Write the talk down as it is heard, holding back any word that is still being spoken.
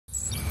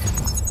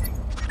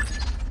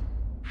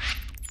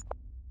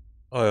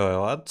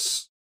Oi,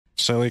 lads.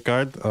 Silly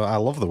card. I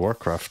love the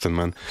Warcrafting,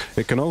 man.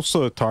 It can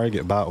also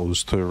target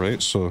battles too,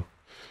 right? So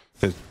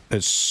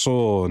it's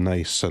so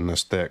nice in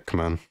this deck,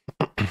 man.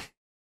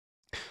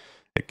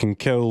 It can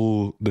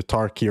kill the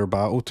Tarkir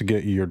battle to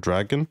get you your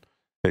dragon.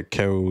 It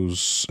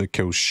kills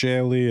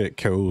Shelly, it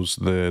kills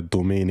the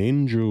Domain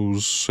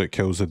Angels, it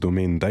kills the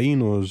Domain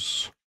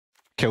Dinos,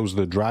 kills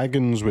the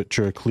dragons, which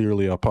are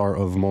clearly a part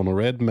of Mono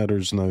Red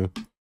mirrors now.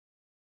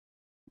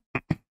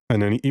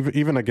 And then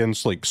even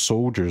against like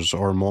soldiers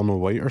or Mono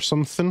White or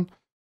something,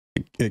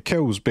 it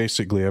kills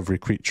basically every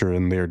creature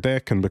in their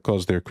deck, and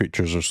because their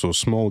creatures are so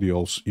small,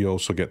 you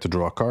also get to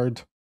draw a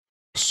card.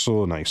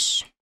 So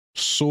nice.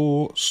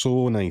 So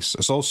nice.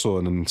 It's also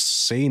an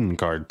insane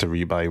card to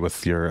rebuy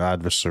with your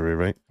adversary,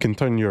 right? You can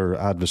turn your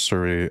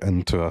adversary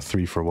into a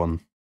 3-for-1.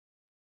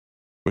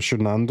 What's your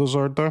Nando's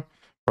order?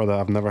 Brother,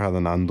 I've never had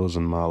a Nando's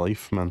in my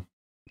life, man.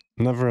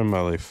 Never in my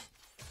life.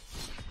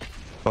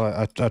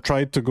 But I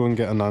tried to go and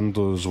get a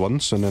Nando's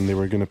once, and then they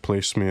were going to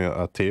place me at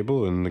a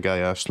table, and the guy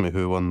asked me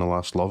who won the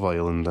last Love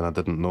Island, and I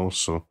didn't know,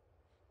 so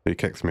he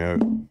kicked me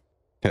out.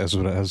 It is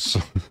what it is.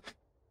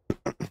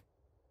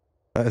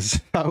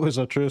 That was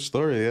a true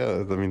story,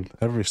 yeah. I mean,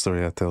 every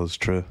story I tell is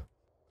true.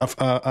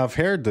 I've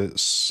heard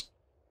it's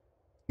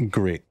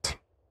great.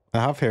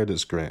 I have heard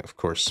it's great, of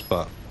course,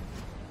 but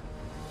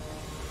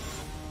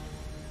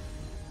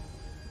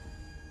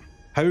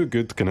how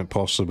good can it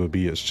possibly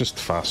be? It's just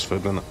fast food,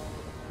 isn't it?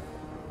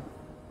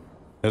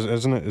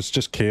 Isn't it? It's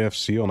just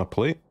KFC on a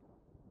plate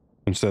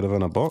instead of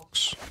in a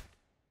box.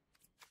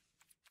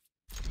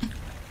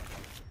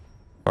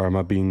 Or am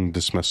I being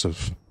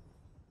dismissive?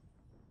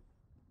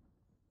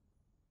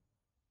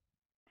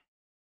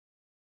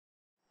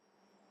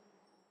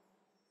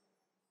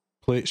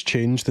 Plates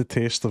change the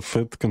taste of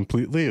food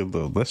completely.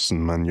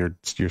 Listen, man, you're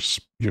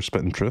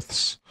spitting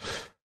truths.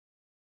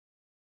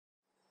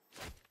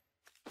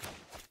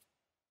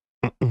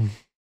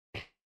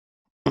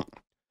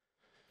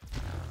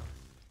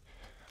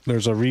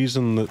 There's a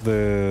reason that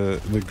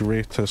the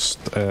greatest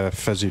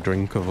fizzy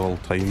drink of all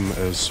time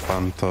is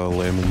Fanta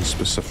Lemon,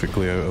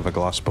 specifically out of a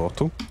glass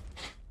bottle.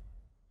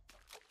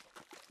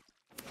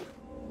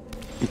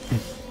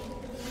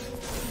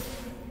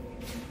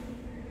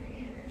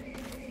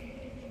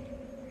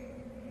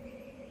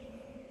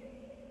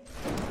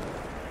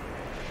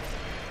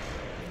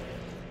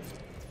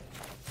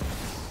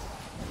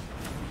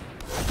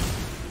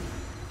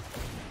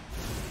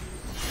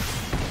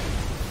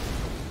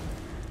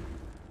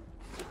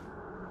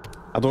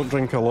 I don't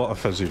drink a lot of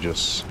fizzy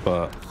juice,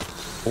 but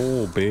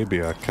oh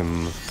baby, I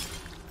can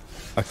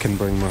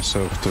bring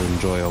myself to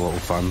enjoy a little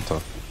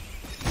Fanta.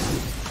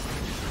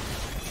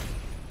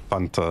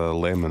 Fanta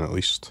lemon, at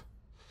least.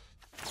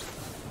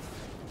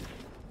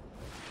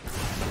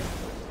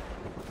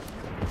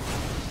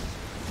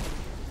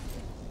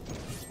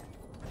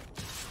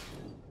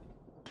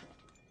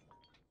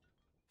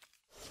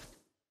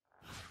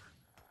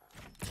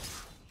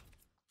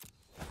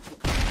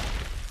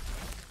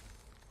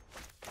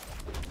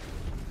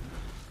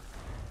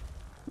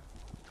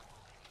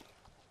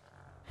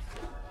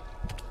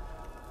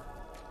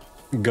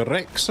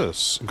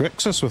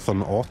 Grixis with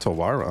an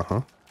Otawara,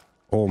 huh?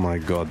 Oh my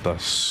god,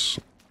 that's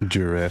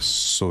duress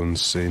so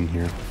insane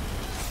here.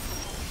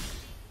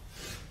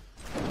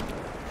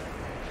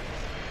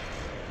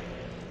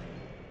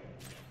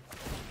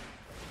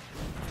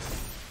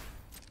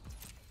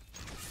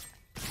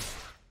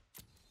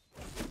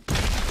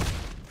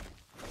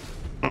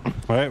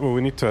 Alright, well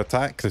we need to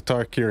attack the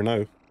Tarkir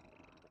now.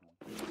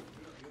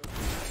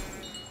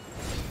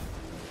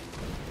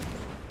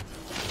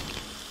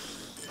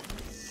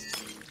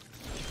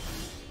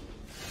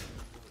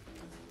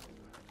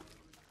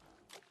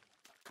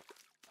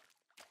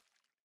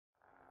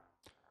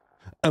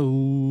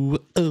 Oh.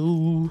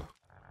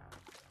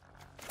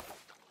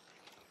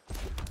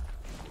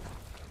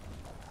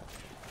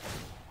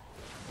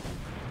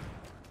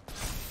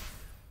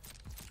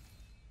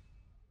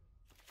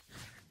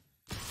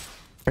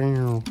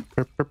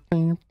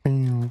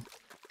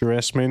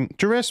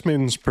 Duress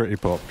main's pretty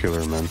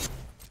popular, man.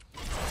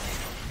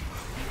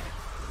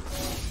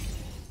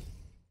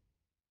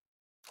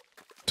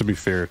 To be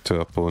fair to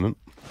opponent.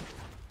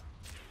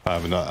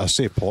 I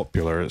say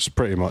popular, it's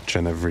pretty much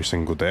in every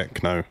single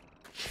deck now.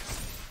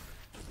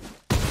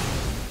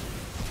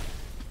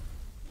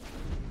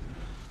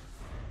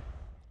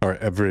 Or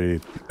every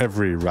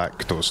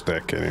Rakdos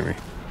deck, anyway.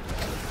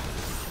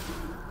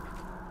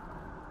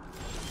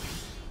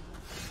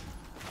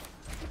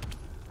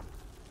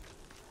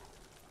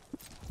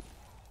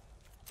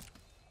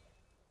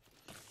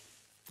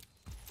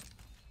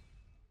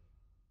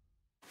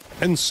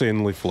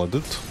 Insanely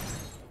flooded.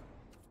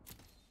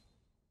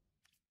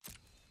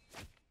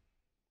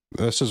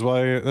 This is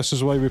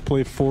why we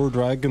play 4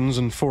 dragons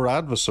and 4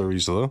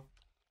 adversaries, though.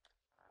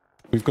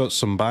 We've got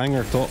some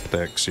banger top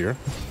decks here.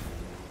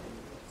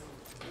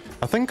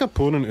 I think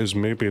opponent is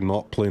maybe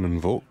not playing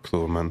Invoke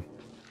though, man.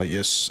 Like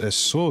it's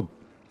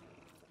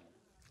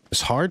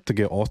hard to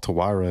get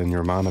Otawara in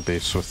your mana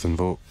base with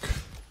Invoke.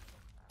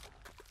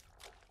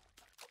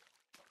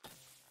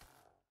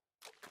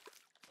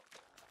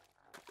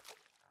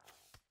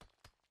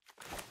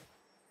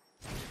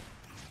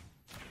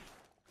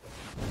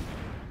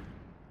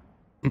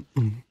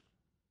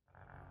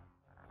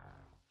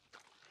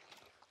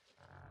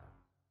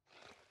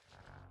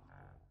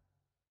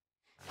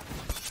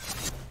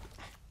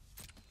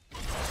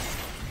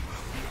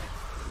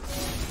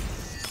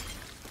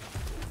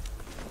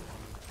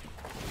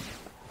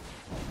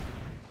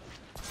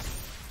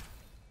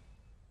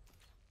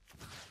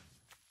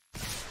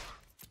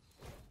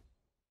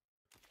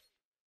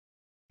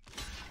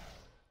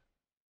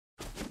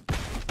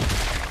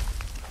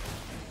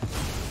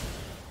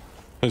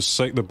 It's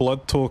like the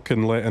blood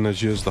token letting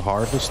us use the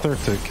harvester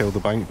to kill the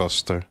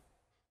bankbuster.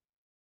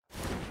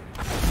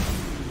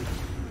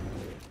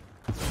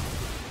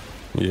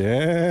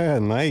 Yeah,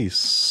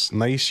 nice.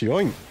 Nice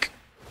yoink.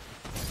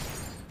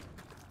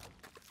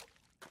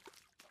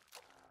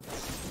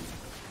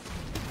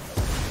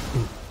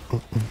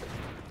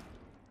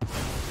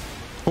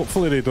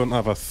 Hopefully they don't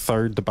have a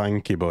third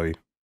banky boy.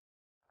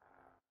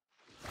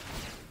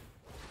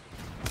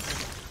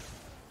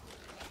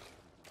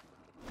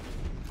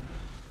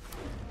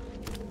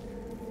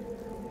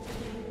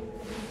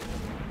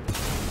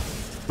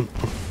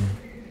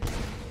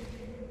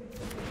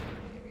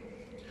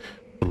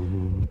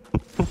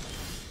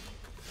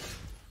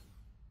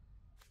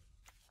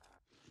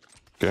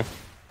 Okay.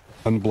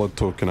 And blood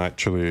token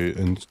actually...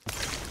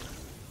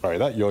 Alright,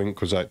 that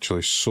yoink was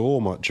actually so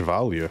much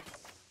value.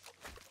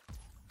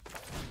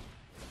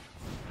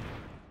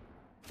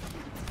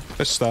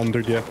 It's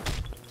standard, yeah.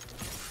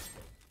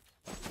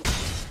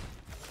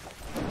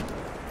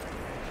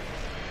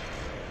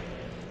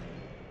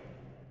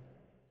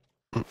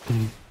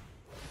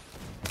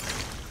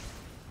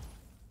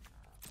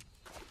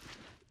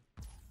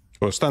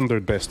 Well,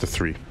 standard best of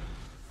 3.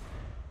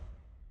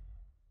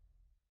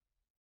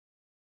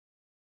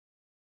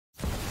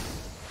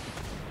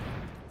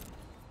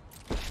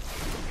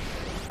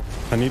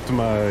 I need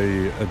my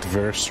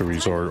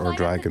adversaries or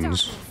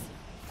dragons.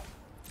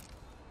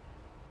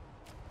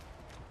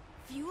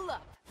 Fuel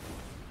up.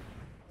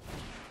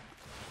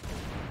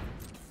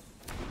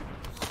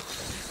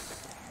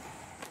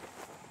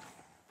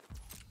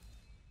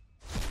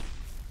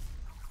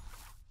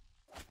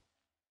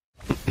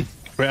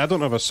 Wait, I don't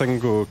have a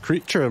single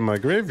creature in my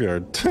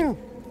graveyard.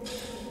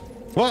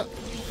 What?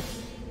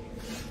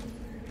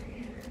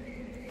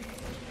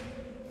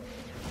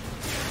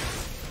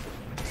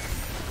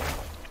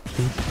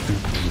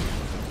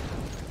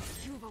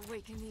 You've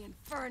awakened the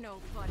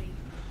inferno, buddy.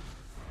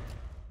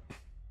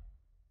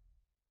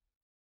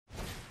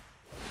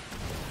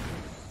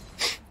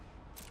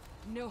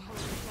 No hope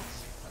of that.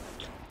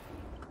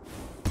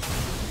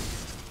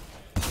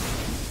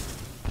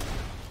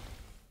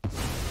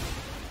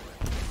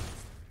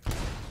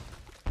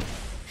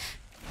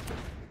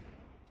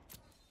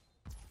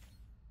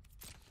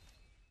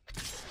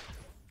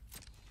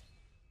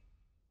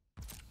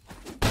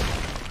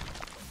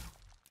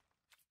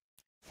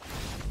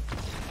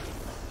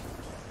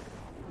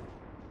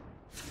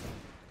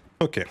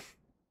 Okay.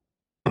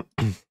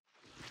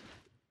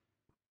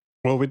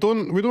 Well, we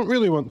don't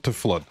really want to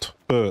flood,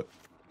 but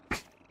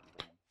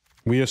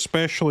we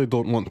especially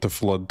don't want to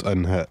flood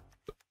and hit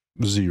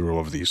 0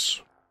 of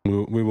these.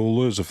 We will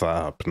lose if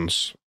that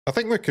happens. I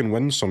think we can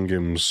win some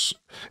games,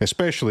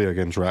 especially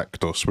against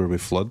Rakdos, where we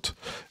flood,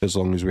 as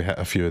long as we hit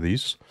a few of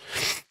these.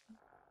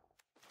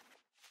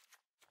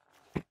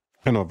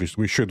 And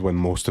obviously, we should win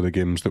most of the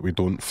games that we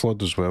don't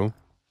flood as well.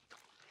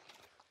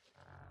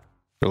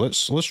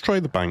 So let's try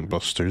the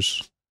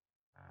Bankbusters.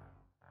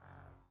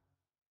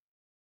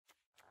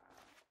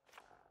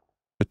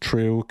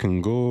 Betrayal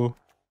can go.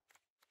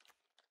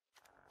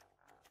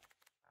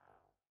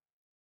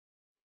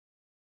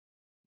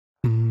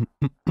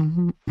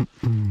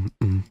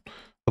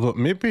 Although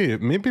maybe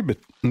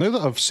now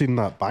that I've seen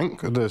that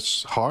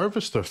this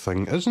harvester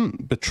thing,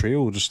 isn't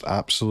Betrayal just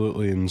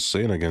absolutely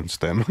insane against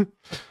them?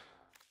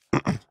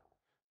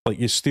 Like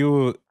you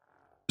steal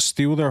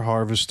their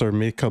harvester,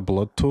 make a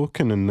blood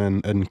token,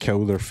 and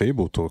kill their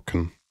fable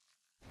token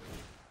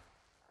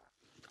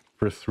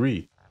for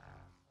 3.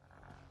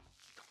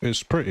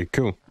 It's pretty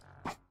cool.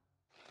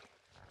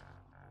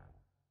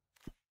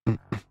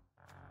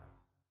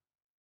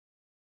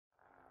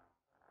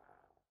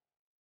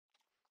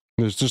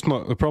 There's just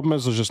not, the problem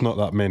is there's just not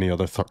that many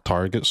other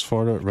targets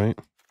for it, right?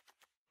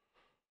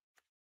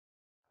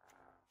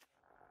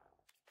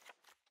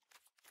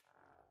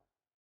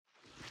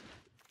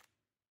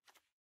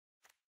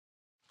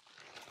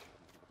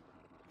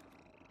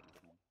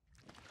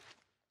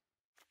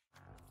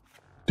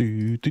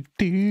 Do do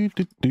do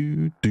do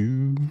do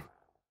do.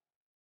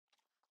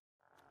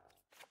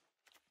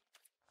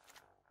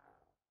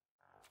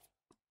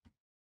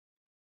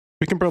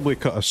 We can probably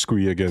cut a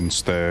Squee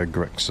against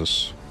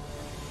Grixis.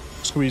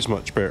 Squee's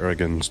much better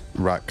against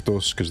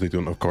Rakdos because they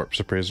don't have Corpse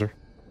Appraiser.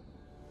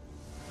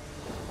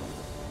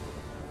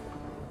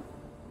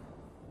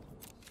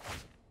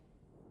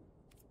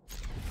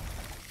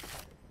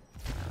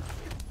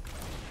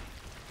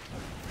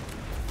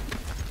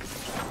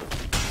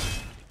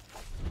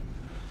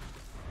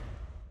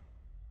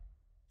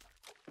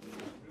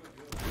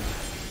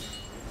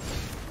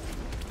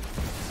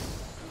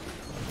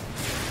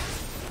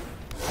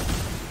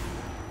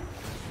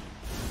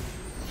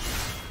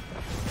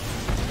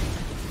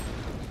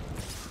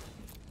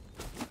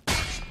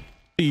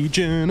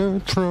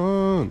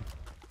 Degenatron.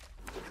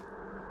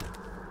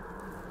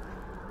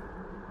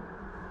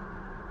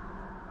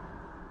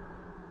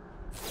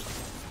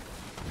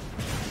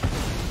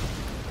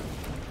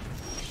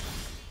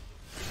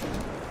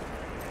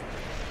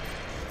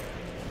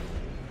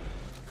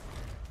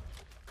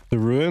 The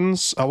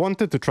ruins, I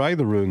wanted to try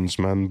the ruins,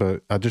 man,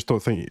 but I just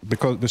don't think,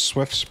 because the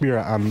Swiftspear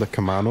and the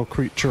Kumano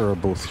creature are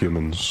both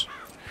humans.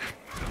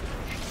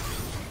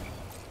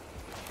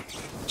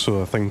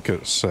 So I think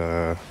it's,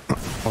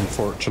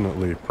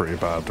 unfortunately, pretty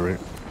bad, right?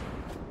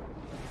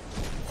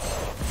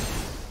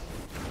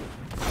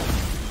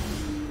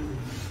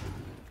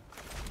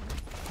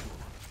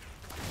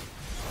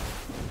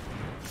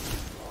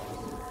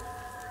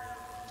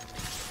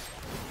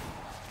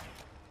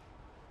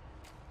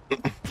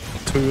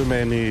 Too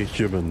many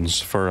humans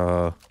for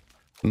a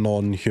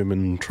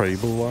non-human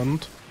tribal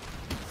land.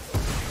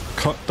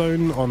 Cut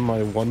down on my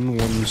 1/1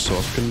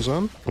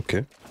 Sokenzan.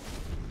 Okay.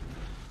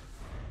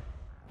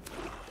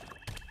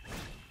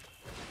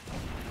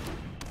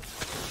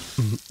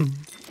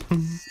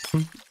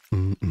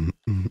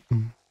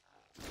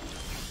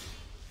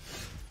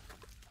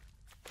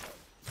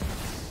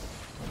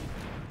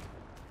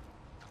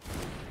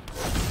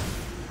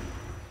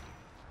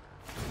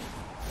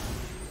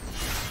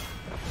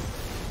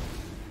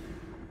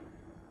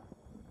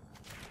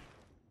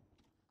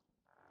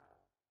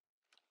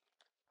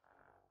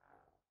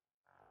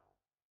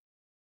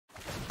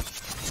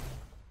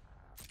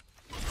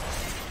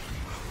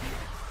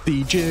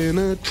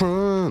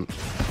 Degeneratron.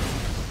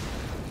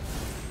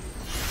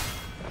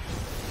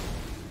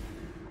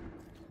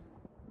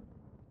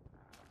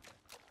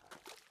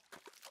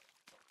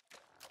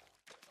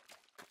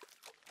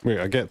 Wait,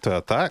 I get to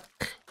attack?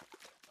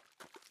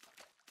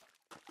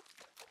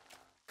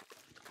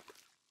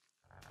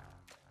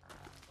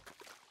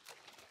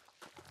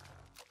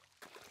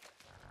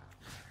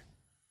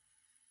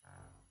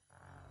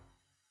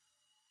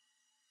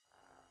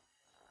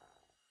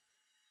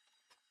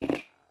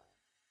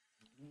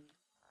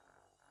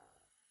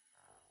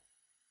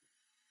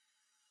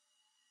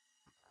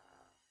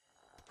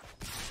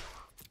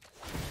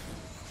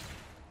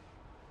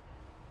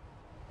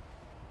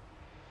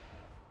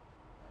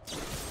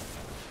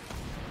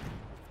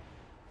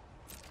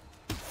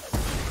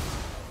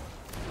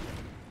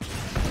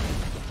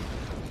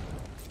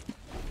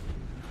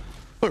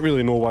 I don't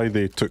really know why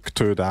they took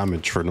 2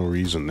 damage for no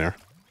reason there.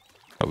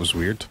 That was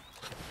weird.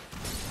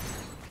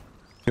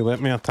 You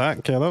let me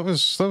attack? Yeah, that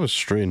was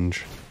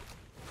strange.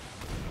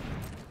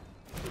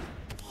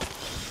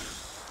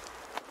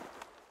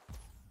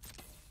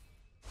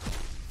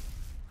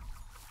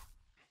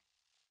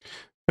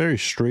 Very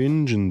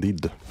strange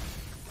indeed.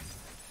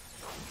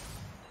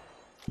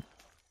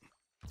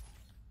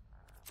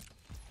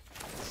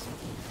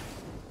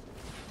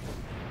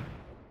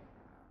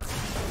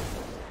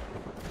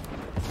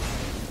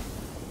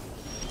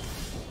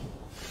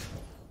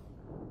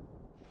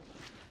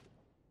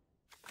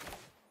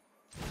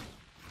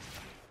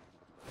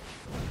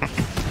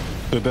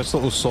 Dude, this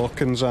little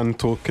Sokenzan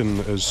token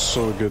is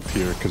so good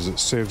here because it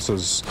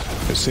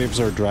saves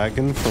our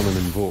dragon from an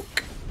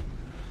invoke.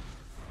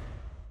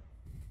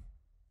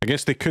 I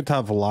guess they could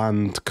have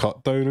land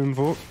cut down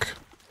invoke.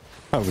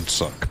 That would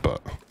suck,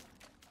 but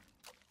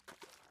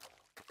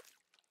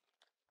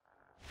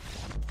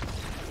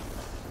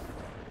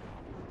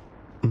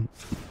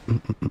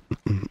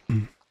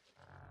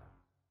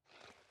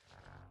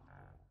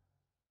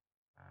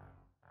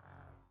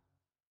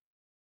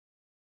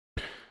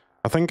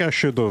I think I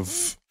should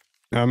have.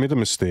 I made a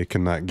mistake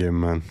in that game,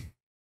 man.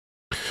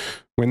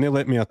 When they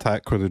let me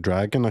attack with the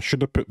dragon, I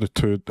should have put the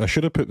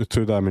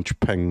 2 damage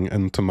ping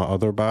into my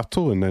other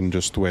battle and then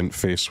just went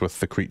face with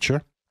the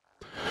creature.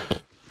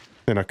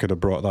 Then I could have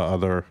brought the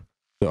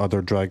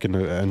other dragon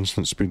out at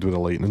instant speed with a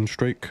lightning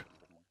strike.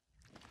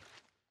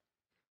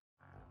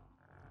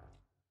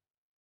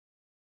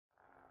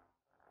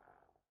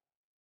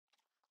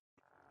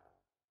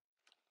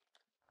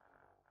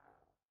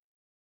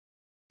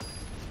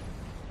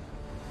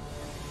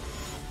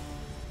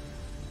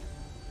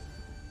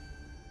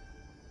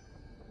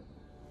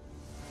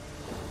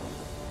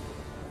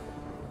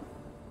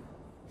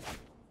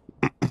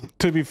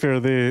 To be fair,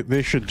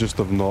 they should just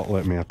have not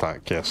let me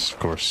attack, yes, of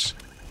course.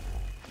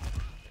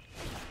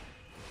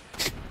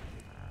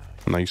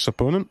 Nice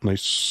opponent,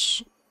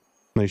 nice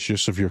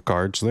use of your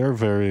cards there,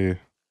 very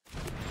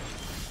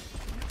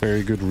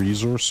good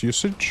resource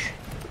usage.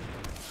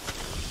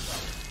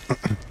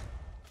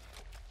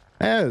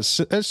 Yeah,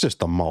 it's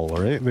just a mull,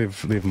 right?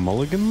 They've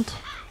mulliganed.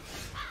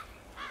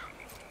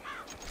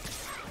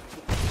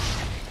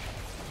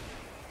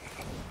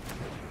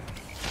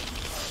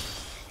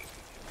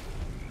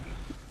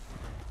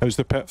 How's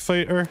the Pit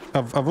Fighter?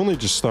 I've only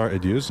just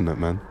started using it,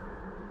 man.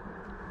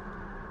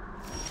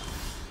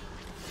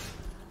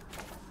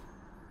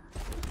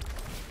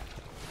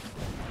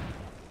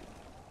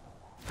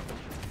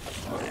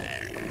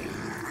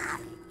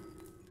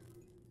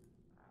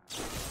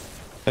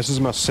 This is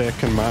my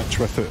second match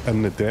with it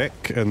in the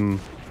deck,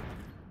 and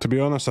to be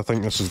honest, I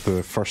think this is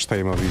the first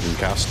time I've even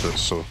cast it,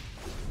 so...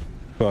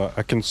 But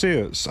I can see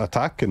it's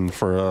attacking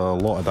for a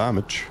lot of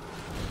damage.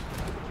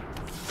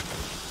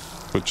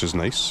 Which is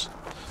nice.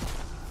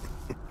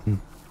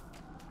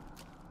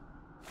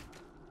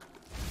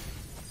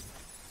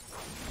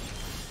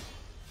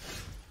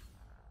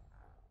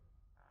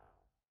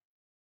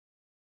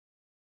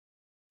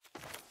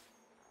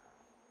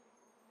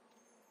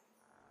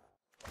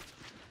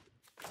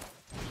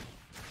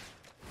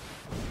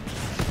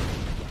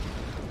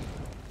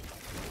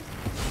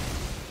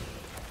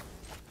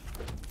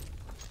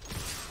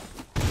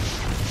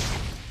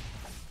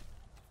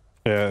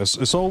 Yeah,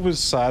 it's always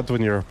sad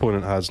when your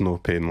opponent has no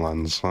pain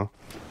lands, huh?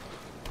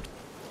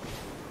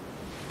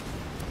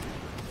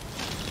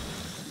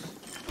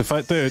 The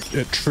fact that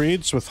it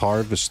trades with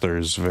Harvester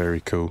is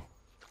very cool.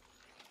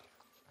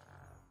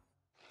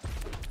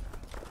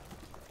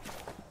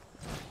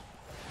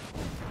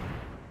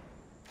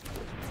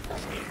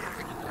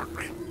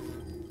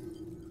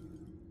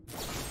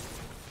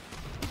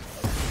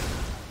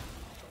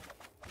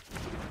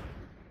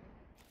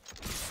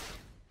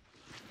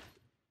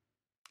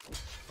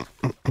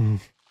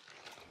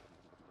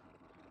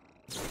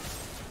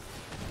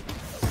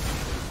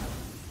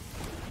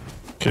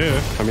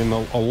 Okay, I mean,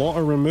 a lot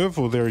of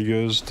removal there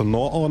used,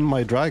 not on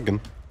my dragon.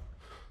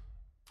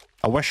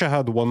 I wish I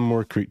had one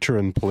more creature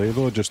in play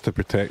though, just to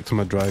protect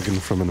my dragon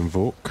from an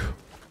invoke.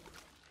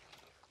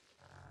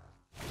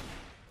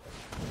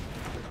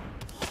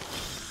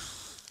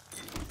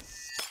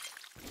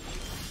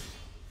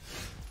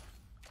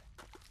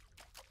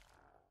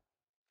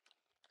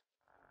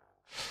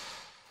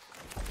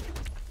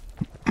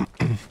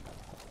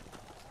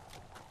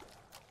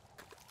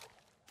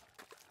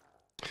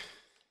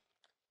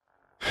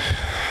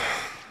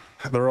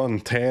 They're on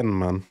 10,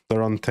 man.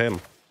 They're on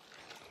 10.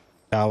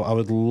 I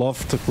would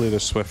love to play the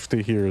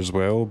Swifty here as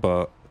well,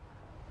 but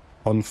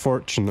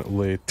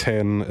unfortunately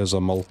 10 is a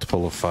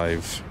multiple of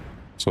 5,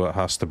 so it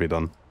has to be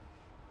done.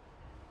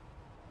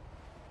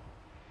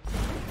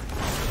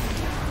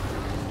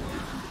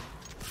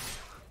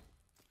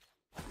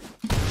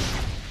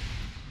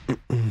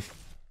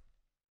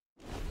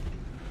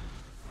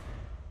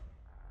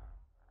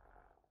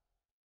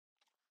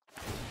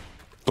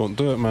 Don't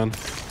do it, man.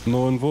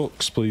 No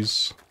invokes,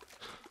 please.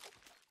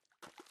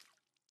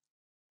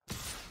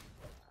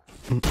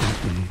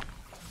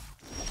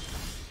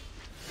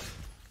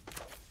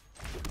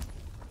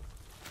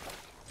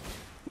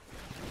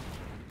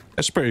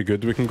 It's pretty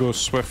good. We can go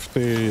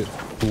Swifty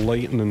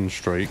Lightning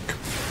Strike,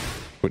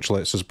 which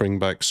lets us bring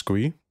back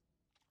Squee.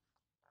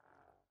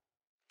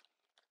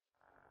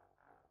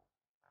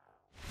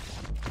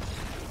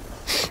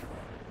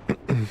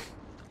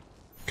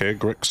 Okay,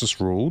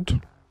 Grixis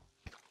rolled.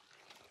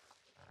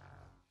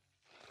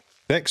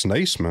 Deck's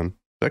nice, man.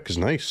 Deck is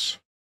nice.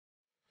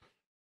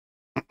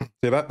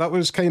 Yeah, that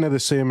was kind of the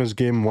same as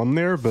game 1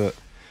 there, but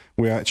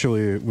we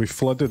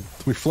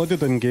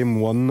flooded in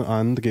game 1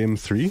 and game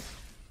 3.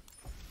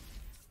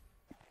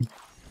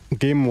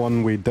 Game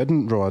 1 we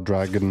didn't draw a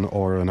dragon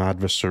or an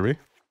adversary,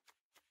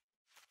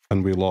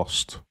 and we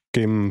lost.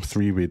 Game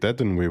 3 we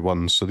did and we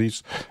won. So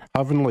these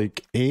having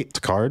like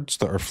 8 cards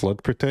that are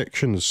flood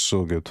protection is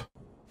so good.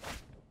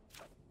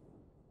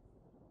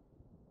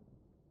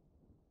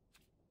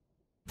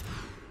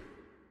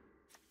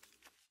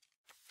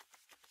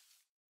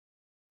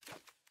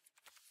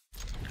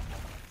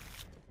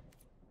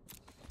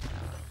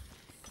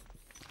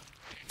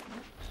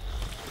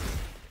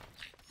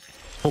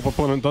 Hope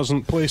opponent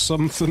doesn't play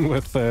something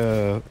with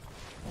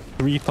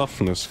 3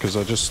 toughness, because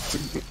I just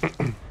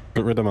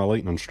got rid of my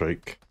lightning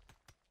strike.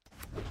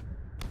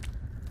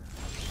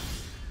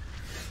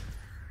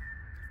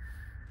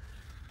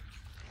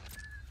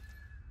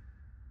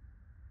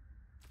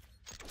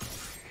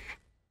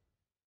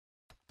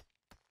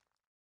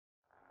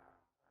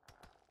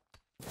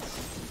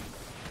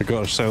 We got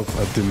ourselves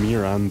a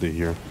Demir Andy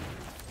here.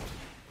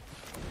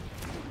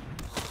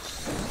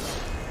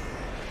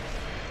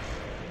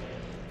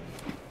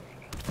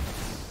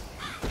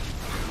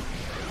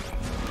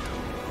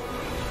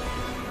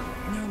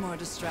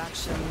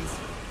 Distractions.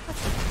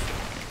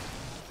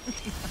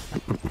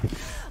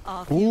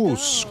 Ooh,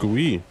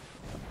 Squee.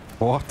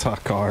 What a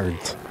card.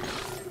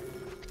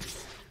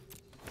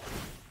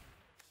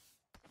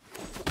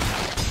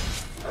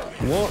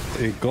 What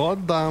a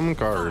goddamn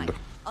card. Fine.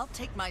 I'll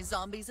take my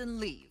zombies and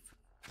leave.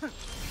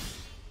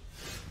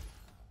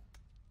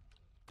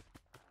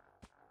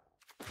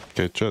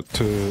 Okay,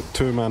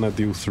 two mana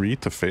deal 3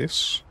 to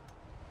face.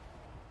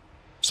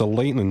 It's a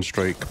lightning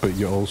strike, but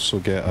you also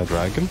get a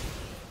dragon.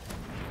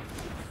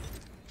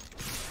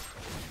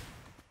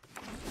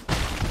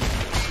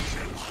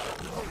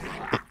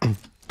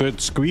 But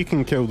Squee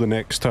can kill the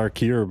next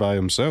Tarkir by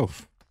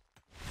himself.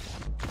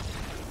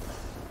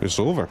 It's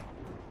over.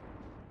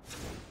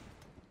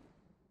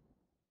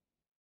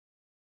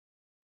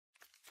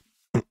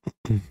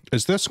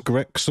 Is this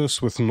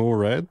Grixis with no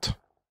red?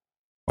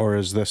 Or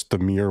is this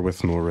Demir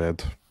with no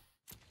red?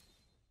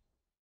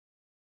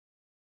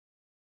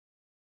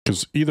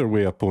 Because either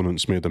way,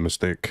 opponents made a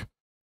mistake.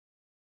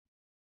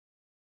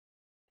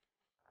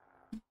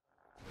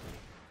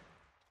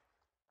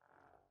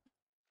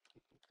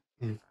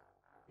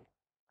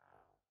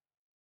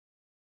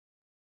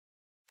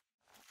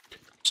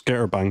 Let's get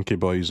our Banky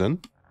boys in.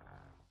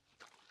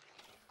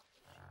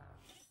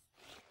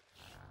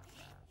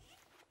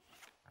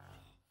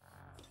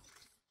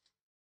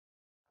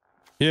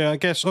 Yeah, I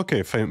guess,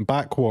 okay, fine.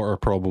 Backwater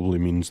probably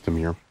means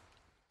Demir.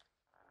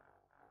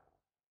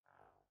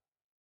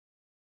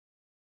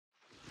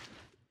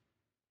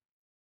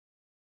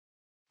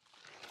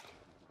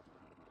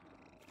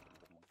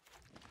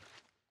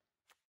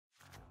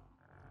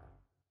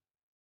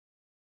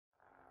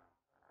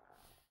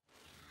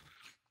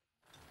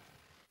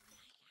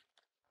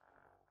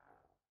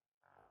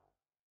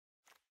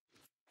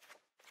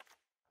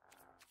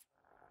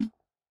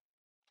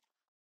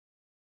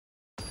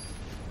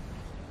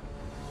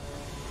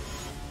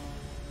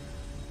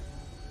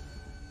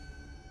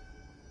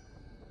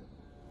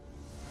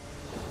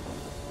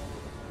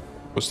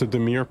 What's the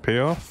Dimir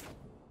payoff?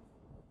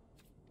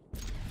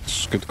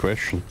 It's a good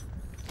question.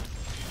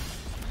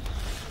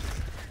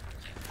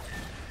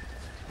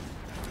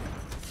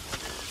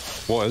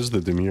 What is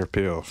the Dimir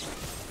payoff?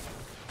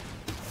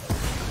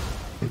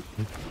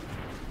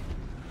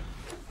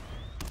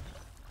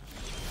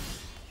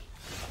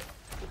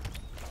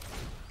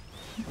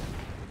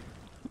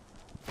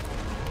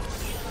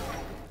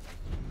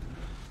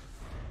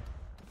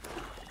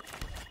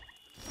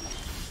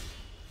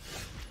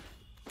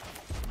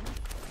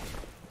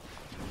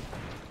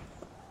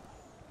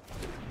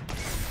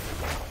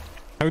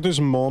 How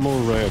does Mono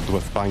Red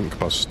with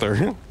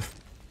Bankbuster?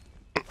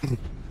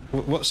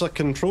 What's a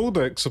control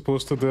deck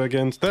supposed to do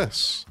against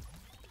this?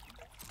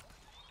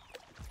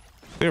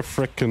 They're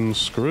frickin'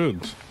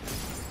 screwed.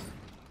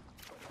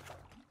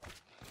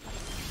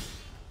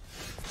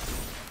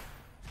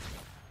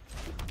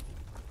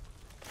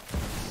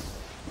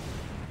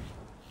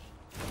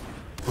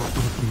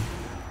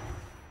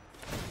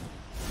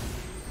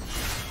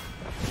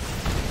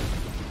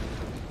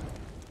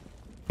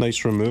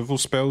 Nice removal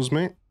spells,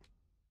 mate.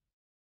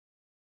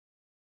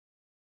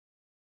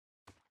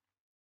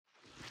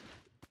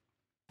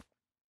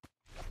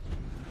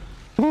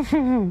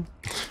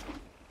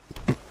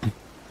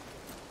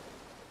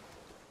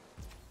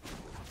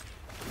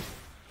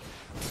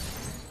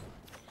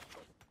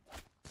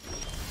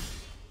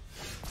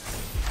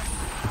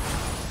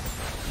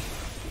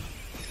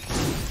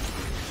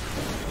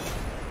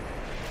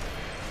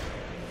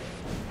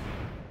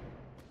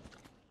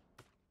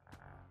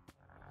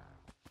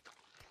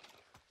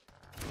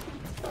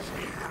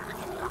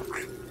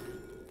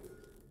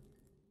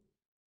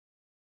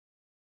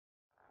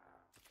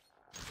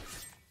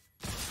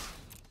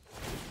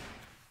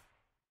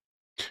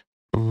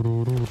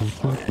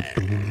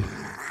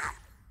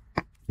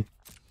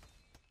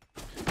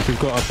 We've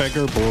got a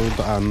bigger board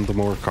and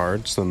more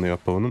cards than the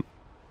opponent.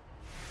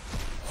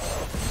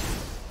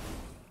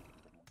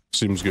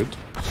 Seems good.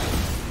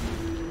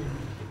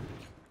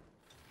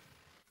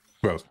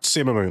 Well,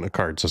 same amount of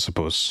cards, I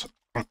suppose.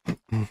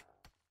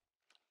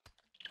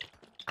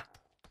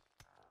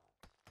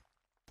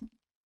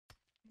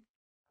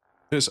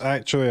 It's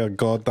actually a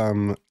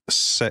goddamn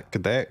sick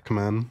deck,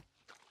 man.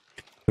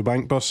 The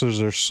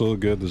Bankbusters are so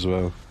good as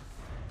well.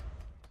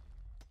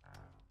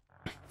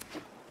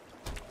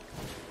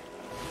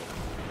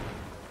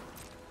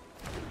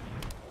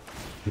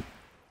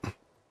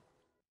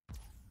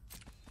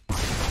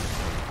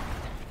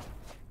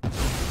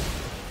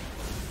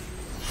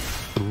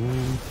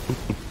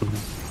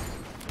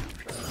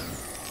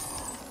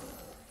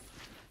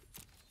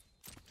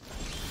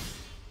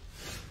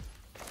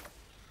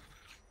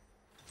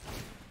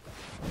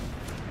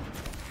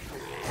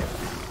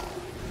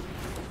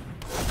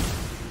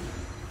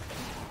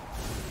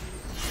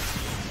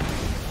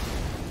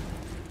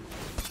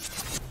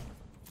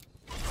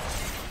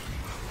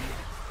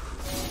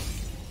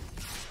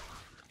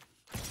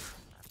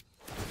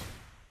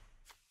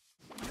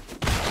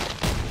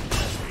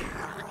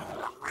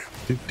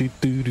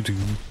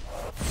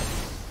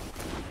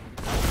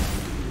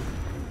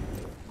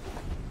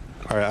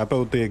 Alright, I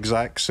built the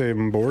exact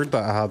same board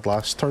that I had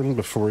last turn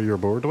before your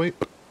board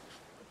wipe.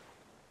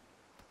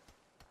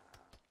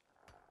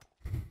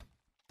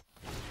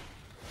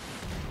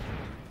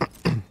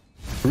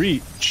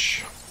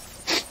 Breach.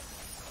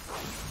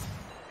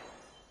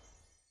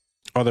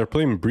 Oh, they're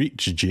playing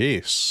Breach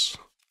Jace.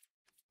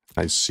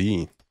 I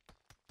see.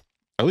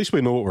 At least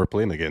we know what we're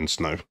playing against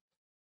now.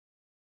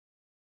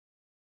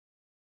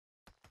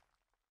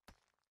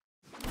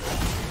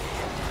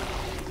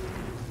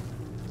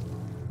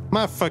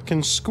 My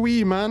fucking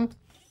Squee, man.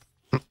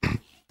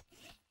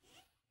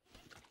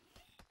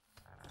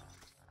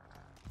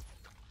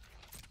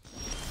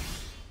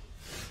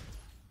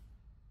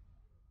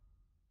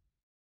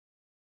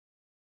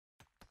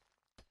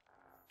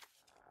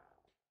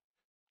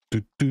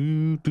 Do,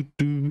 do, do,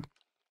 do.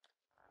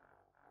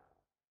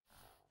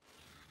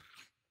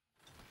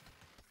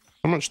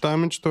 How much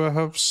damage do I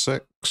have?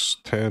 6,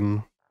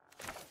 10.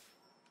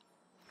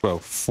 Well,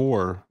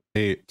 4,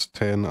 8,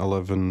 10,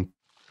 11,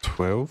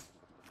 12.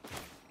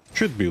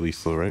 Should be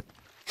lethal, right?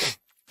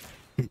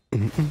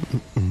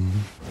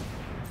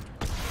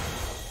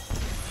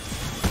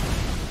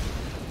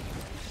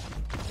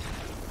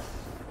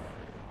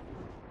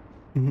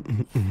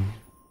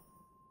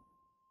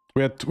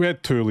 We had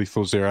 2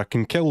 lethals there. I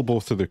can kill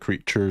both of the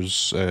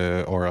creatures,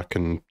 or I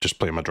can just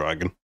play my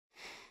dragon.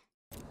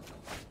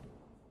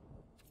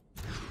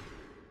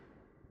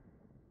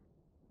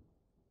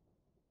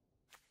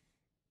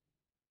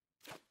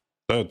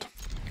 Dead.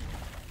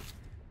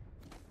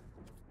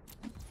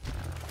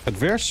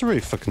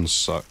 Adversary fucking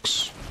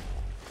sucks.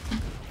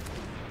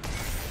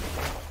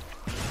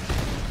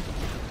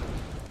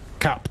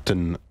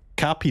 Capitan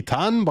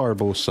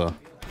Barbosa.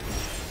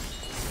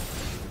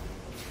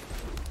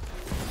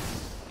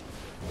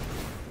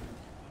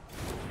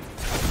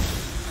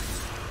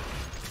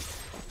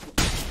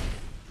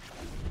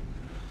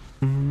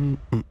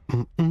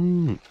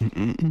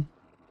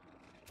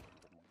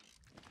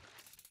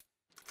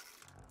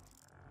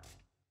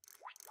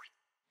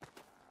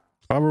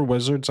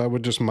 wizards, I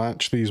would just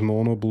match these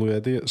mono blue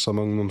idiots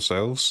among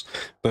themselves.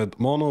 The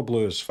mono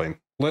blue is fine.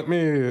 Let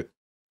me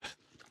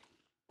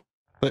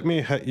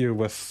hit you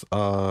with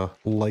a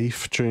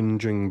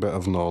life-changing bit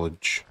of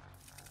knowledge.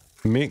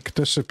 Make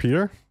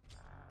Disappear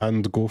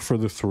and Go for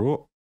the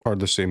Throat are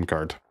the same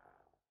card.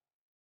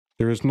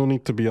 There is no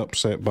need to be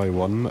upset by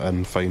one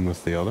and fine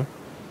with the other.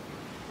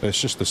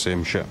 It's just the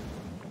same shit.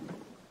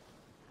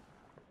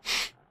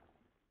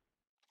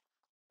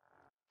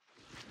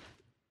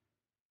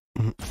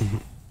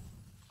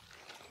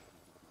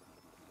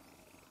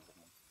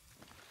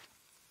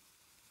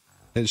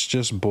 It's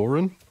just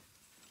boring.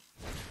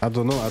 I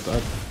don't know, I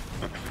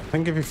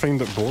think if you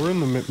find it boring,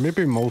 then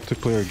maybe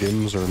multiplayer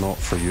games are not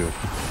for you.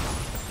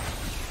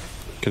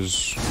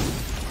 Because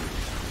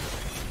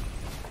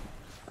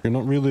you're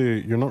not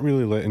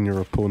really letting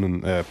your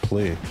opponent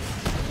play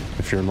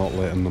if you're not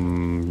letting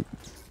them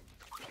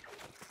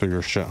do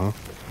your shit, huh?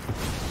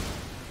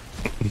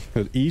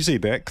 Easy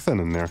deck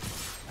thinning there.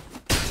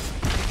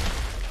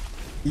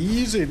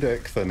 Easy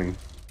deck thinning.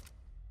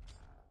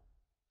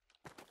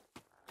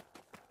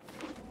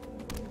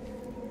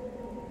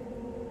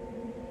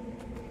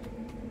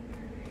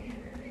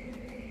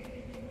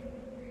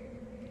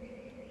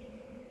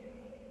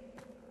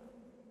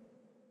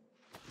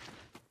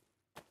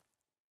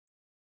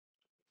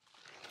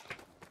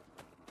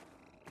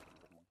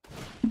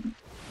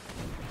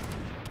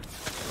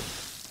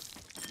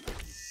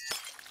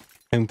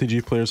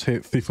 MTG players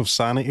hate Thief of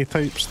Sanity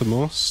types the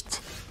most.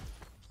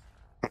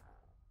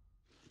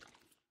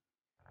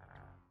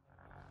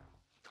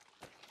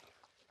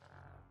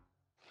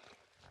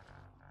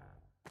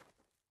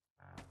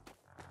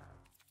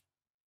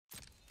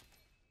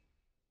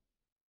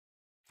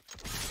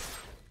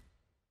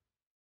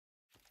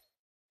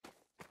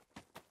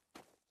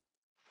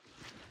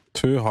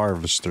 Two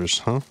harvesters,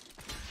 huh?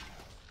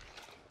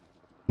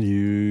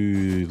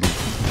 You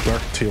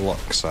dirty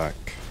luck sack.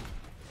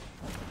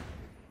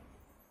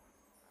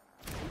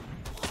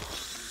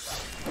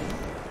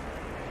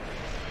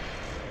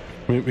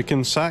 We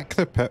can sack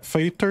the Pit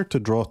Fighter to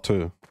draw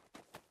two.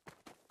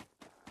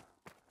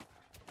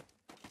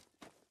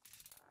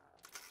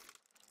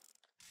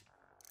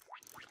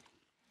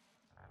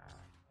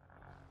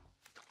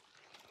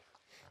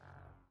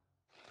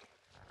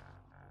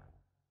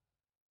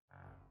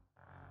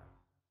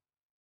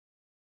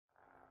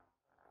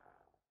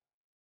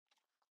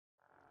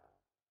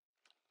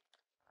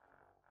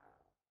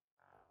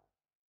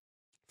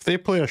 If they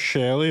play a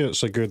Shelly,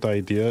 it's a good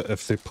idea.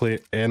 If they play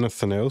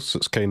anything else,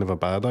 it's kind of a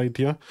bad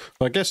idea.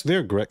 But I guess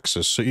they're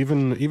Grixis, so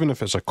even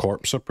if it's a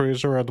Corpse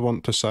Appraiser, I'd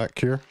want to sack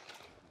here.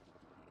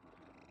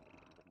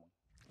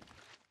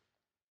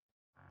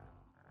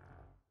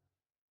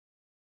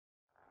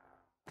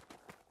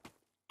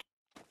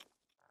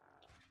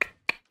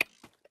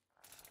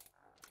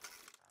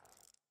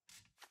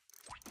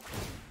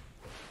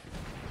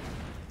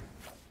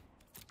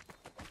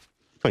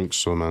 I think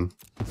so, man.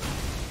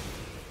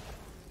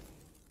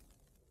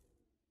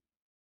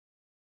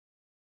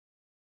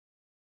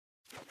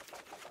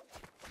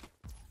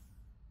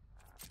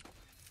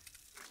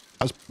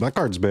 That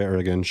card's better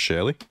against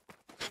Shelly.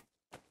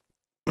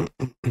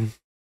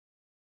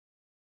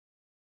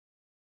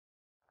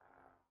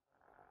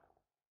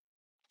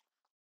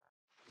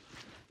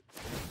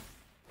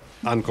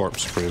 And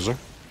Corpse Appraiser.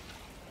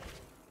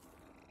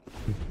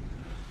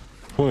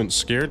 Opponent's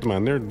scared,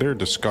 man. They're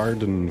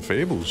discarding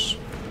Fables.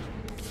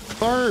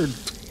 Third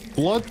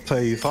Blood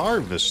Tithe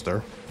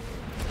Harvester.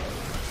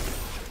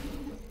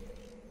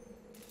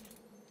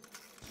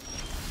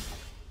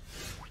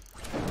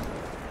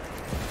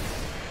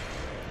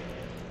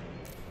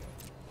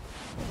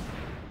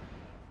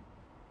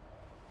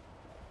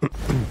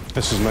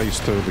 This is nice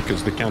too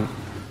because they can't.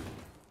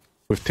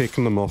 We've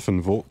taken them off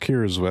Invoke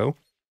here as well.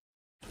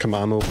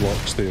 Kumano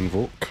blocks the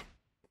Invoke.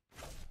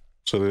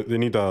 So they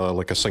need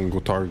like a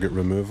single target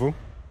removal.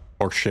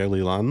 Or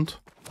Shelly land.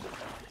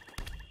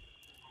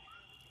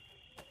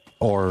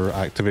 Or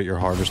activate your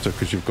Harvester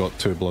because you've got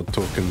 2 blood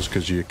tokens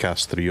because you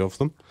cast 3 of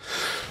them.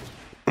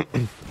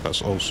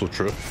 That's also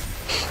true.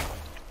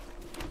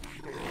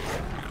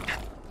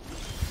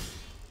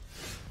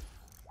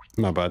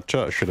 My bad,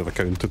 chat. I should have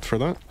accounted for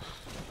that.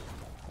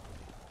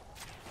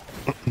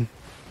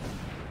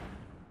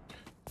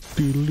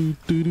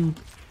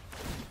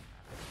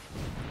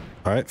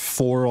 Alright,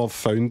 4 of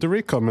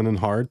Foundry coming in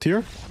hard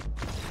here.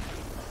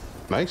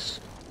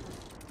 Nice.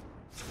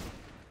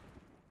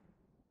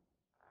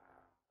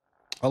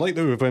 I like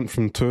that we went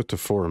from 2 to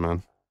 4,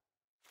 man.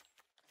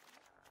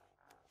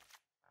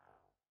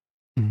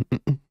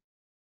 Dude,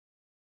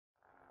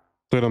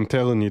 I'm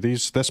telling you,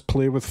 this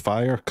play with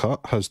fire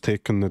cut has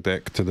taken the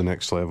deck to the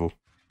next level.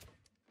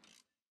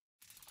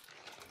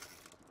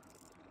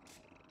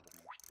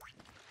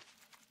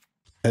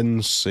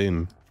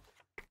 Insane.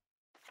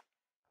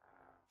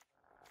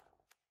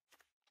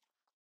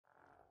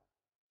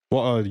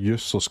 What a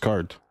useless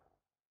card.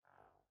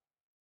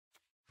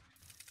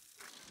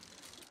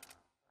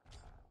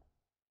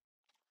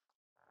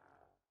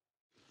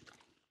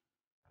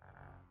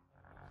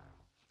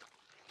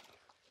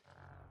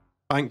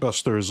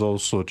 Bankbuster is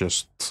also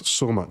just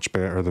so much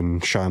better than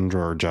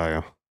Chandra or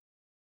Jaya.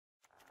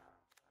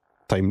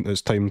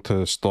 It's time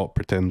to stop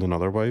pretending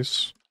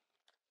otherwise.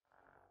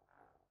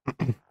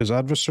 Is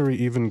Adversary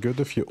even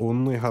good if you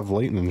only have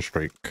Lightning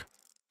Strike?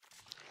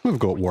 We've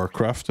got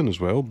Warcrafting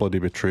as well, Bloody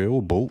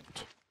Betrayal,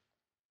 Bolt.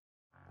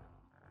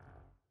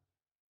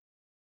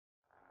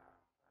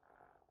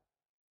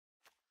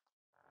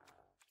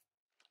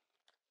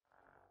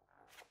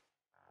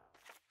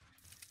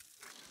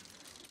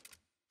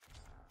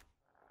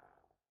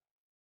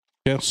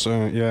 Yes,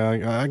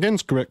 yeah,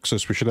 against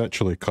Grixis we should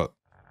actually cut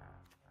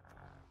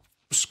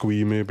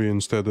Squee maybe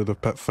instead of the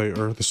Pit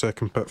Fighter, the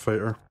second Pit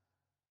Fighter.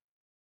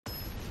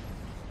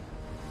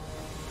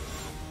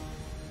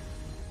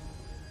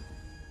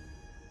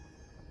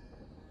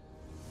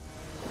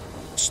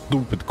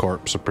 Stupid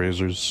corpse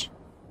appraisers.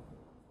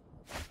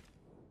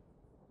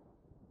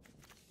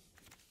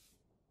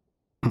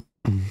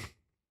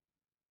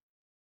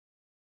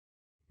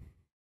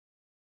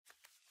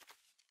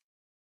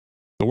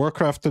 The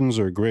Warcraftings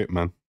are great,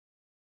 man.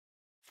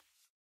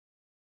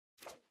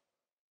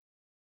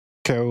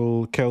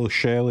 Kill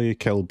Shelly,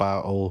 kill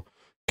Battle,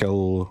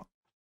 kill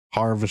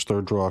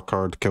Harvester, draw a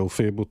card, kill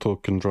Fable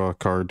Token, draw a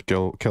card,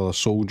 kill a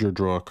Soldier,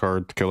 draw a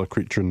card, kill a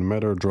creature in the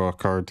mirror, draw a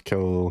card,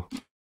 kill...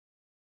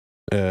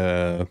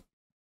 you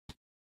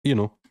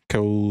know,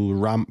 kill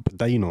Ramp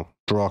Dino,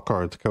 draw a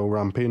card, kill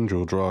Ramp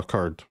Angel, draw a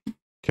card,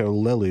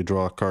 kill Lily,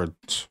 draw a card.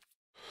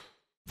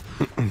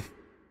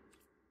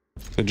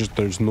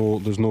 There's no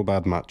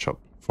bad matchup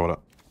for it.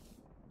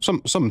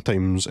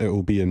 Sometimes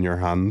it'll be in your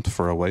hand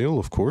for a while,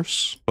 of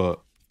course, but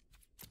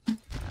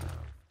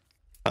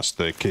that's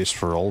the case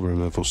for all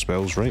removal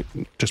spells, right?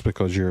 Just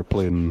because you're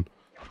playing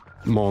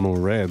mono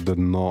red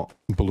and not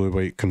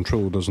blue-white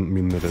control doesn't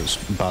mean that it's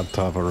bad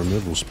to have a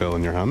removal spell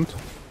in your hand.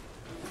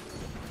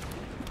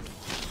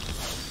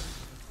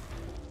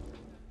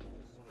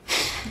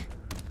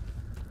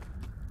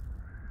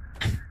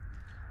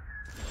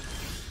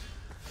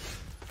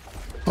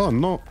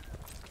 Oh,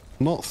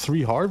 not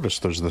 3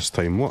 harvesters this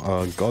time. What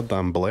a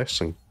goddamn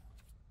blessing.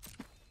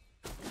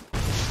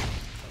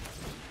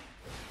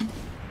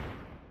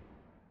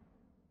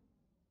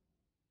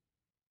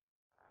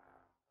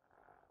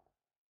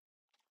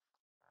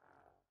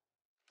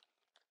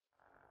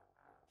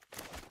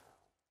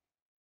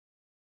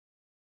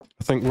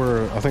 I think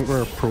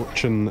we're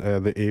approaching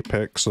the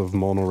apex of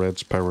mono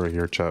red's power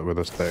here, chat, with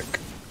this deck.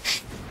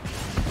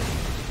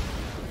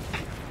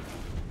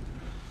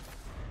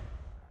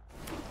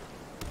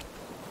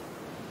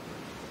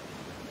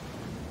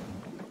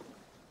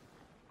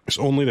 It's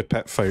only the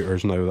Pit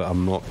Fighters now that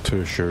I'm not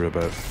too sure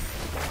about.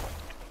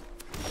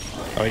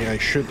 I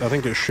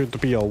think it should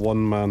be a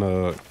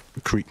 1-mana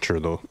creature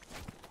though.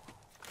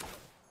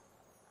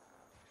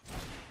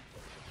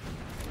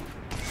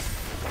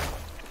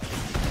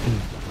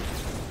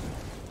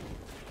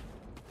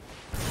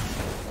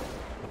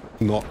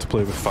 Not to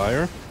play with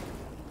fire.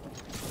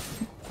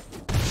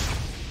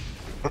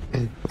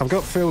 I've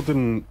got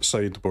Feldon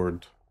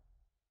sideboard.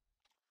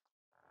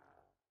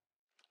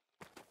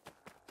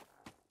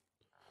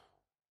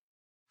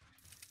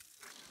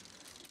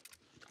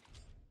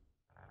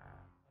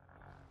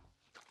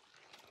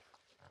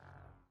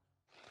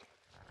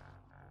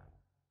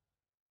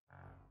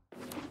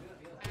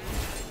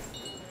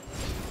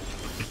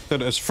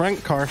 Has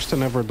Frank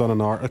Karsten ever done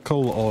an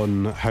article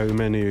on how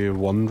many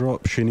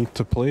 1-drops you need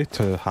to play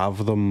to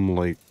have them,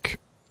 like,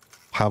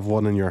 have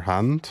one in your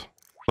hand,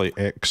 like,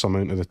 X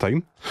amount of the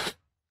time?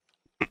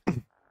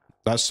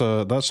 That's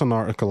an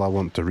article I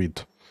want to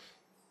read.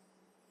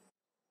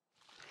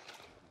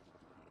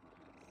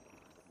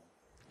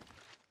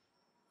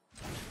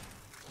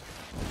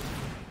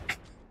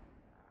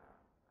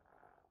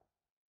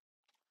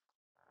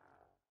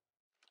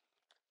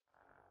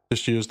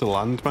 Just use the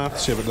land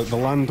maths. Yeah, but the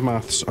land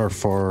maths are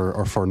for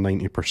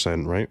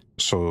 90%, right?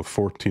 So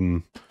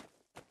 14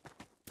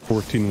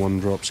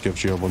 1-drops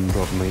gives you a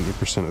 1-drop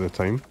 90% of the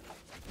time.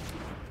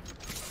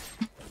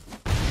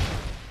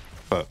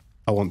 But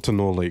I want to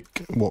know,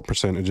 like, what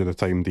percentage of the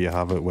time do you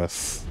have it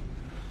with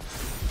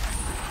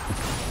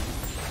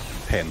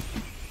 10,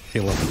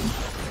 11?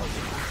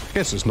 I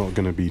guess it's not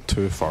going to be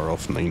too far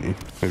off 90,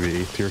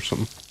 maybe 80 or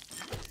something.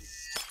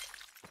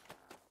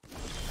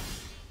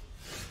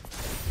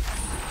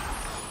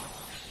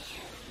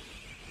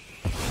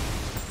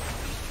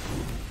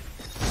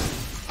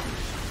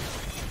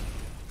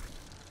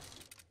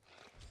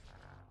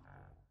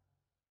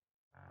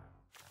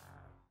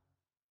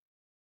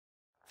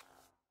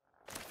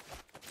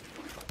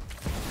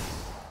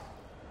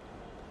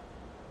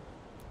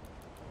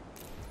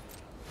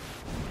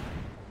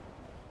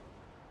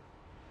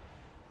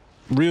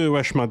 Really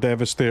wish my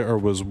Devastator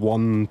was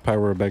 1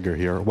 power bigger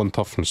here, 1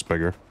 toughness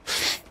bigger.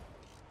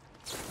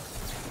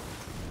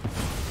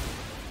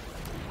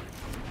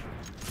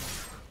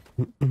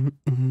 Do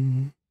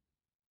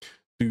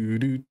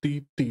do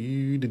do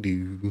do do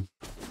do.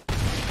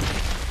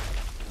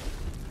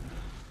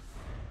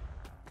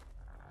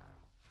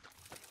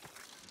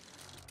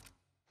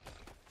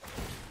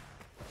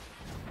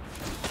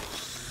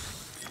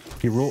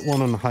 He wrote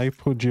one on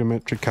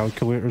hypogeometric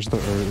calculators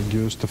that are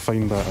used to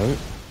find that out.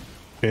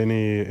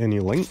 Any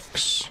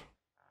links?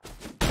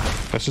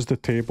 This is the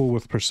table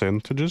with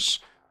percentages.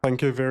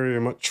 Thank you very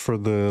much for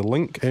the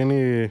link.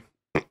 Any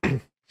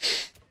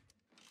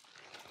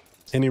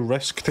any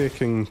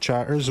risk-taking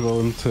chatters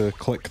willing to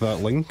click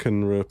that link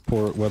and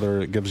report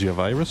whether it gives you a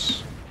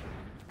virus?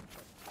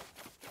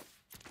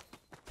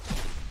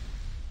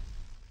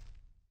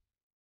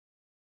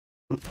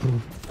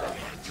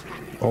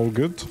 All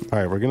good?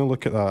 Alright, we're going to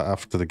look at that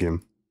after the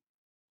game.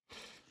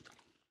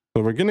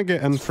 So we're going to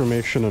get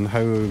information on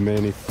how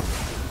many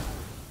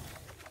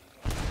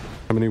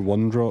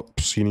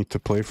 1-drops you need to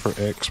play for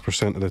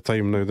X% of the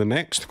time. Now the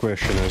next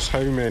question is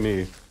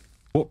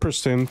what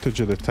percentage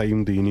of the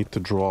time do you need to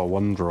draw a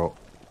 1-drop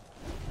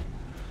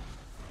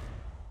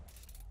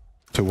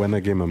to win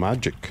a game of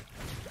Magic?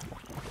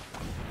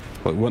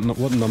 Like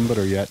what number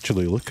are you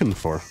actually looking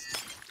for?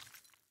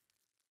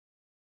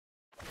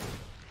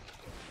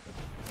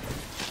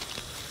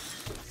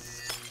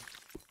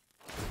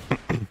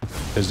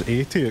 Is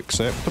 80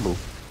 acceptable?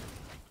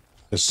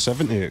 Is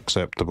 70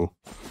 acceptable?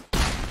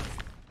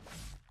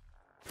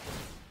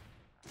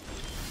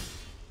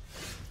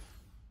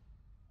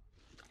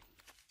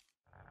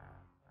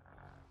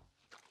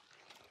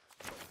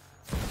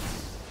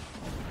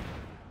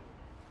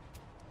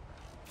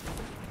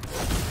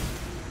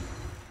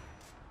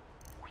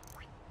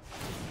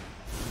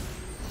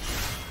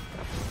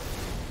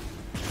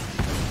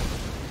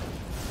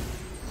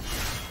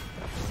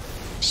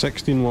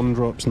 Sixteen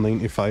 1-drops,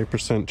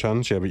 95%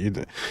 chance. Yeah, but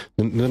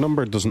the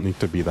number doesn't need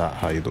to be that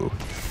high, though.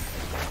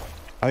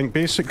 I think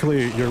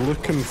basically you're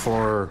looking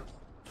for...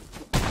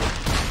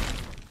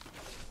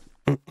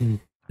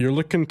 you're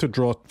looking to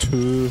draw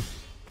 2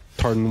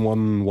 turn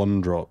 1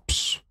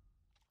 1-drops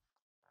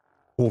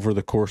over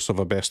the course of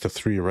a best of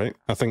 3, right?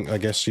 I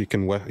guess you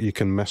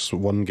can miss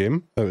 1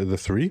 game out of the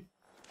 3.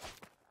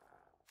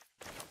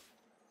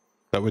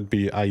 That would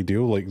be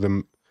ideal, like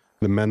the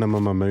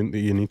minimum amount that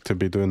you need to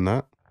be doing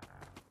that.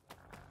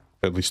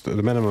 At least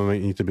the minimum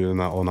might need to be doing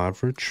that on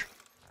average.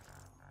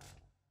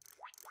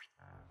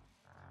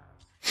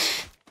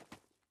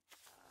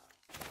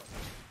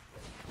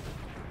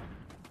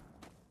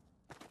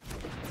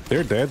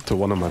 They're dead to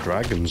one of my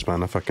dragons,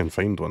 man, if I can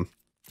find one.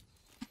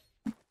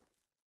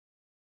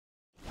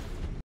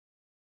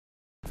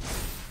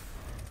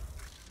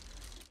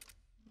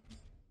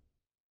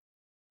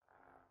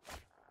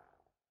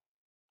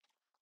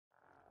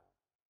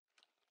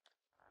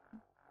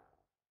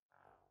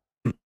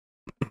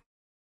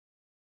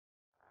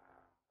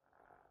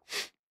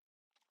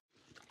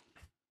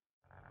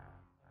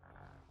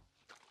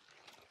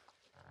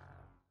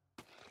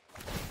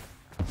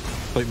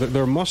 Like,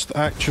 there must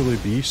actually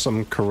be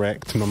some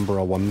correct number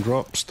of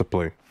 1-drops to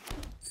play.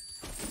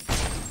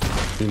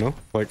 You know?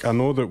 Like, I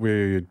know that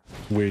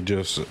we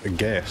just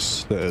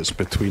guess that it's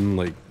between,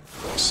 like,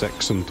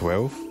 6 and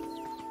 12.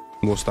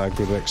 Most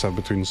aggro decks have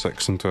between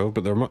 6 and 12,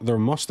 but there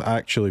must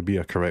actually be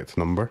a correct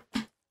number.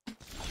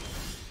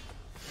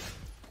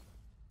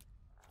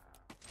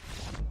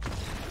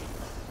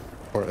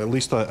 Or at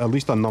least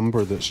a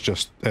number that's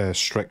just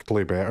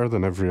strictly better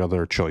than every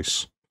other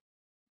choice.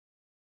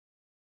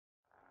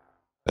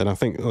 And I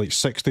think like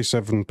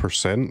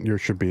 67% you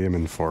should be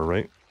aiming for,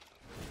 right?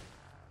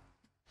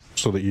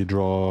 So that you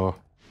draw,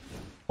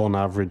 on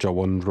average, a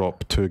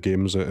 1-drop 2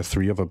 games out of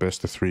 3 of a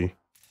best of 3.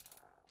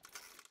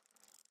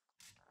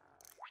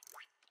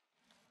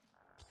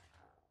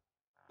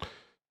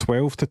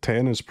 $12 to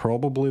 $10 is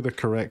probably the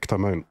correct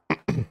amount.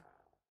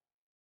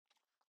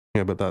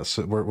 Yeah, but that's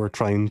we're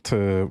trying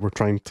to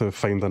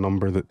find a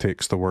number that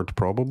takes the word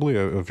probably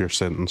out of your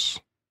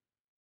sentence.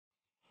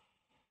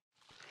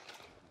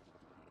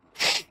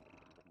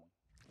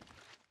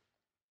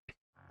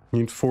 You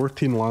need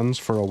 14 lands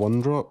for a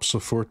 1-drop, so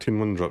 14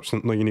 1-drops.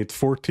 No, you need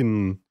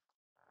 14...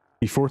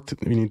 You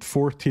need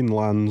 14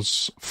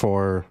 lands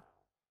to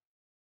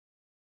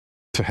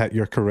hit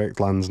your correct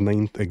lands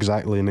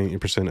exactly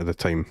 90% of the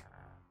time.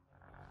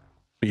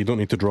 But you don't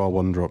need to draw a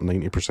 1-drop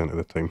 90% of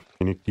the time.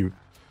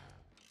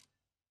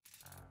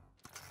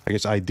 I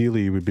guess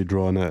ideally you would be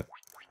drawing it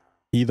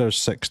either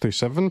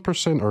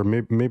 67% or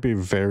maybe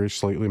very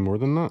slightly more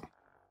than that.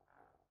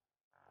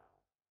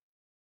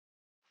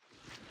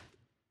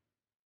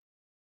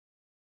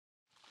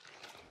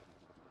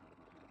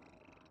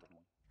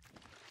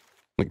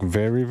 Like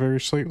very, very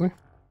slightly.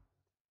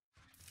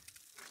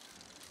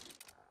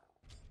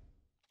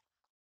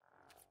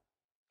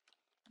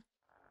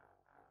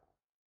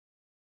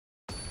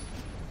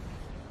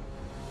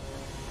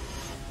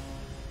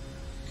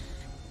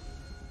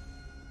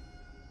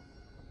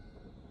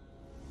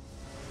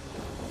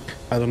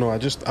 I don't know,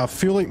 I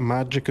feel like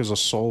Magic is a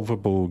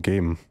solvable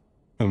game,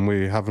 and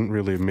we haven't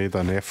really made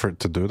an effort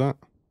to do that,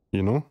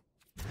 you know?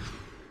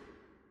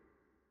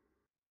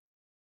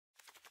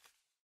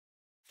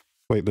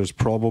 Like, there's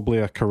probably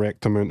a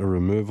correct amount of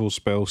removal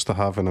spells to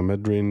have in a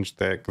mid-range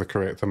deck, the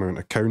correct amount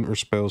of counter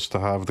spells to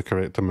have, the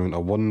correct amount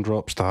of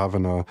 1-drops to have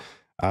in a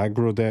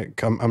aggro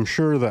deck. I'm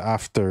sure that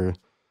after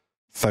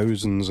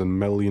thousands and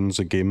millions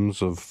of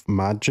games of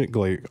Magic,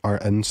 like, our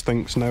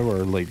instincts now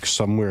are like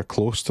somewhere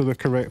close to the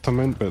correct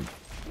amount, but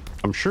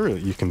I'm sure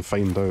that you can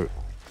find out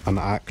an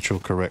actual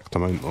correct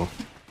amount though.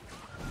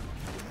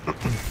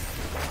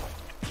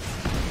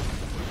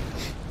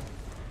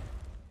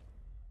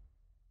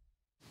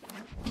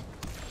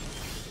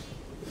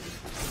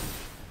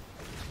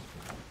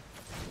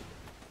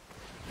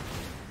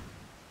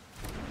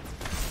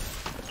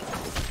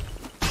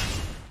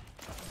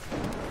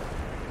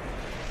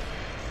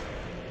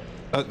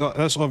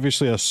 That's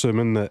obviously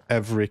assuming that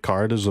every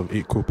card is of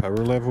equal power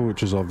level,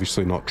 which is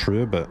obviously not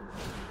true, but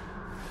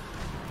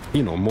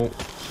you know,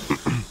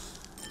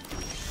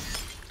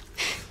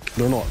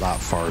 they're not that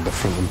far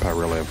different in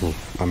power level.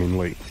 I mean,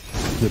 like,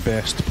 the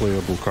best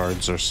playable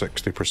cards are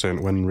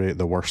 60% win rate,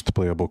 the worst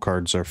playable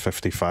cards are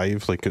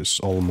 55%, like, it's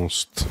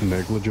almost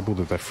negligible,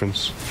 the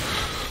difference.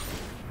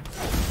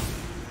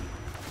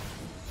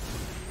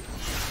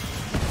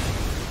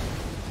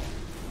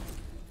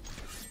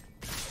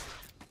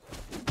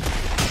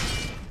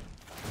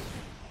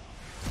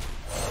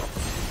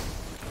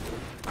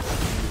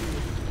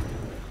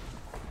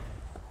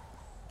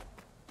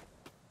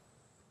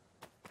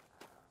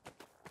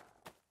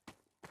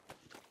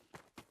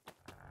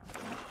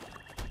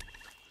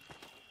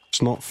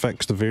 Not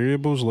fixed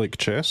variables like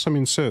chess. I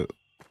mean,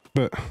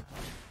 but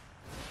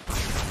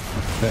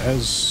it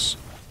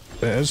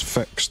is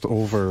fixed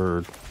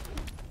over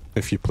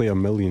if you play a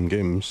million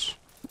games.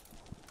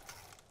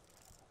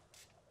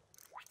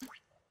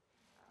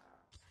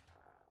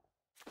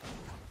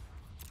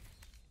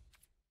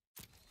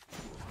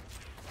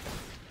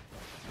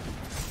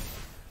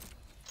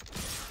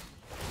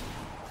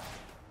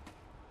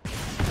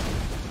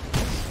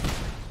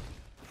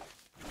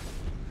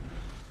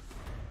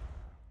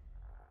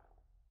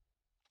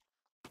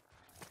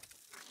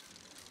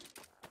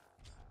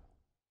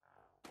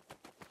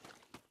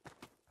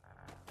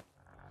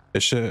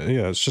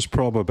 Yeah, it's just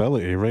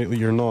probability, right? Like,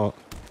 you're not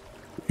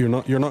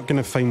going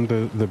to find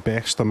the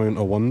best amount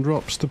of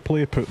 1-drops to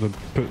play, put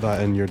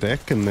that in your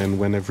deck, and then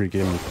win every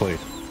game you play.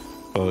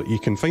 But you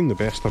can find the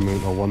best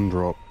amount of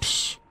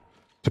 1-drops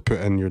to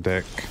put in your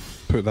deck,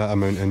 put that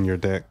amount in your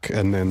deck,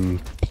 and then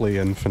play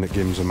infinite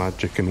games of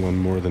Magic and win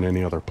more than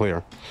any other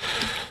player.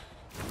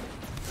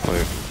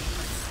 Like,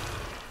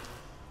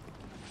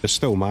 it's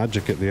still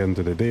Magic at the end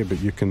of the day,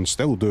 but you can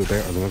still do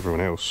better than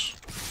everyone else.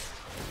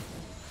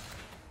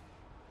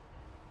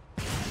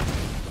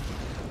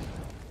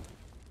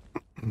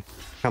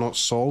 Cannot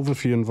solve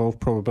if you involve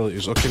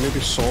probabilities. Okay,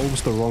 maybe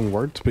solve's the wrong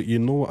word, but you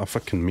know what I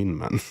fucking mean,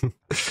 man.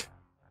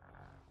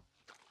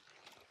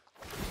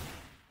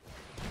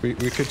 we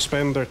could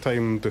spend our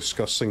time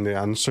discussing the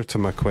answer to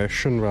my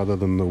question rather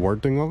than the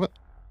wording of it.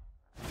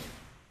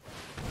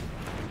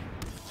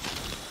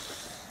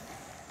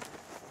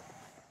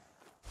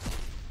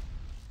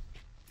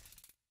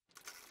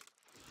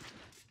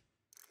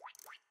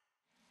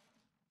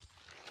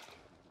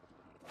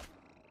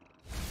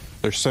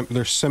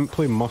 There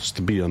simply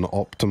must be an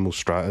optimal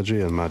strategy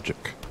in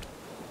Magic.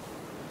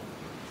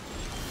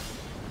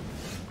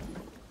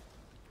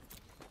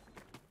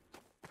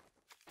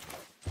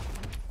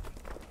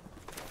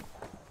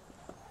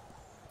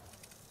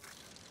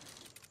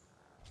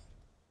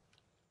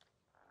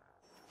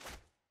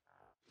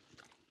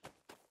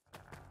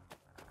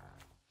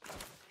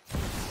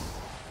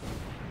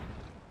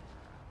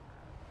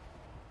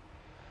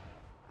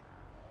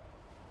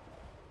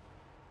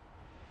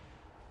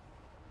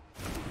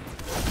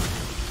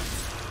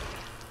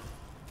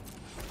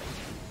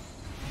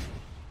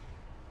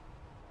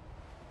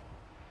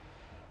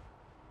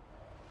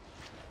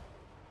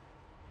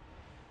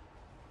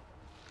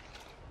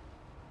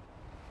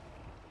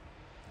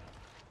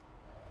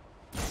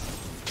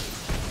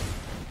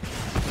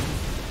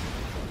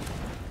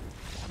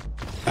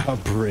 A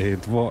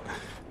braid, what?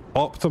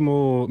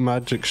 Optimal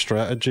Magic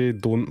strategy,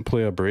 don't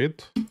play a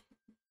braid?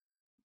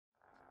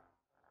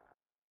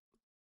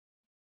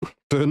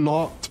 Do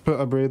not put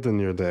a braid in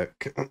your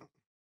deck.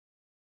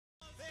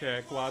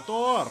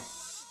 Ecuador!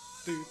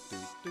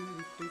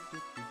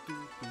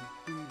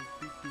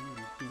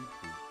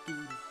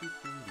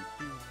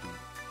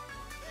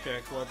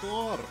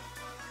 Ecuador!